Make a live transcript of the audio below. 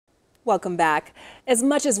Welcome back. As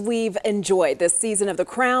much as we've enjoyed this season of The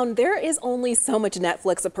Crown, there is only so much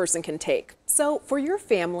Netflix a person can take. So for your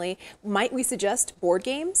family, might we suggest board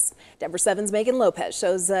games? Denver 7's Megan Lopez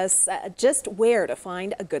shows us just where to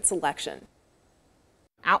find a good selection.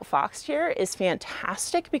 Outfoxed here is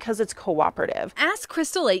fantastic because it's cooperative. Ask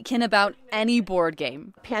Crystal Aitken about any board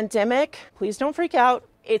game. Pandemic, please don't freak out.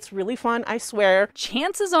 It's really fun, I swear.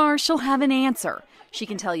 Chances are she'll have an answer. She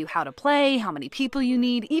can tell you how to play, how many people you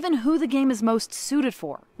need, even who the game is most suited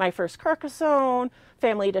for. My First Carcassonne,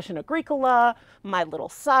 Family Edition Agricola, My Little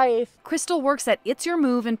Scythe. Crystal works at It's Your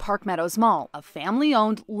Move in Park Meadows Mall, a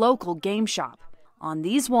family-owned local game shop. On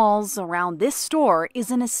these walls around this store is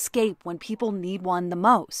an escape when people need one the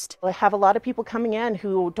most. I have a lot of people coming in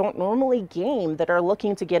who don't normally game that are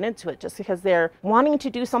looking to get into it just because they're wanting to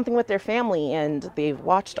do something with their family and they've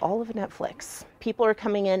watched all of Netflix. People are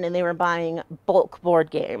coming in and they were buying bulk board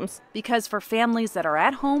games. Because for families that are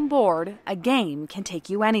at home bored, a game can take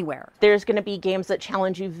you anywhere. There's going to be games that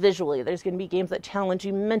challenge you visually. There's going to be games that challenge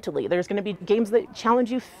you mentally. There's going to be games that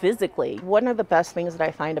challenge you physically. One of the best things that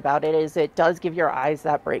I find about it is it does give your eyes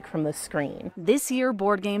that break from the screen. This year,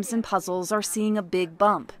 board games and puzzles are seeing a big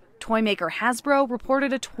bump. Toy maker Hasbro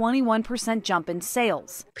reported a 21% jump in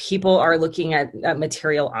sales. People are looking at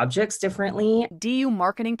material objects differently. DU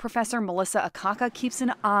marketing professor Melissa Akaka keeps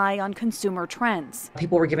an eye on consumer trends.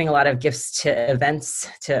 People were giving a lot of gifts to events,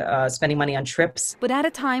 to spending money on trips. But at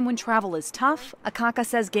a time when travel is tough, Akaka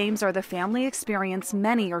says games are the family experience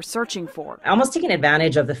many are searching for. Almost taking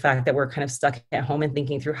advantage of the fact that we're kind of stuck at home and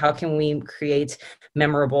thinking through how can we create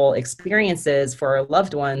memorable experiences for our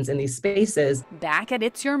loved ones in these spaces. Back at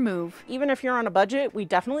It's Your Move. Even if you're on a budget, we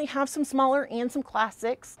definitely have some smaller and some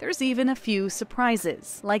classics. There's even a few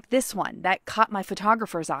surprises, like this one that caught my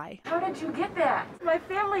photographer's eye. How did you get that? My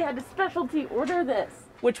family had a specialty order this.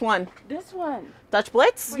 Which one? This one. Dutch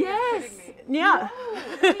Blitz? Yes. Yeah.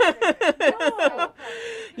 No.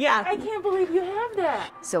 Yeah. I can't believe you have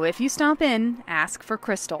that. So if you stop in, ask for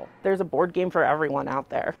Crystal, There's a board game for everyone out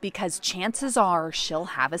there. because chances are she'll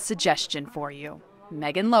have a suggestion for you.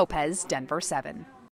 Megan Lopez, Denver 7.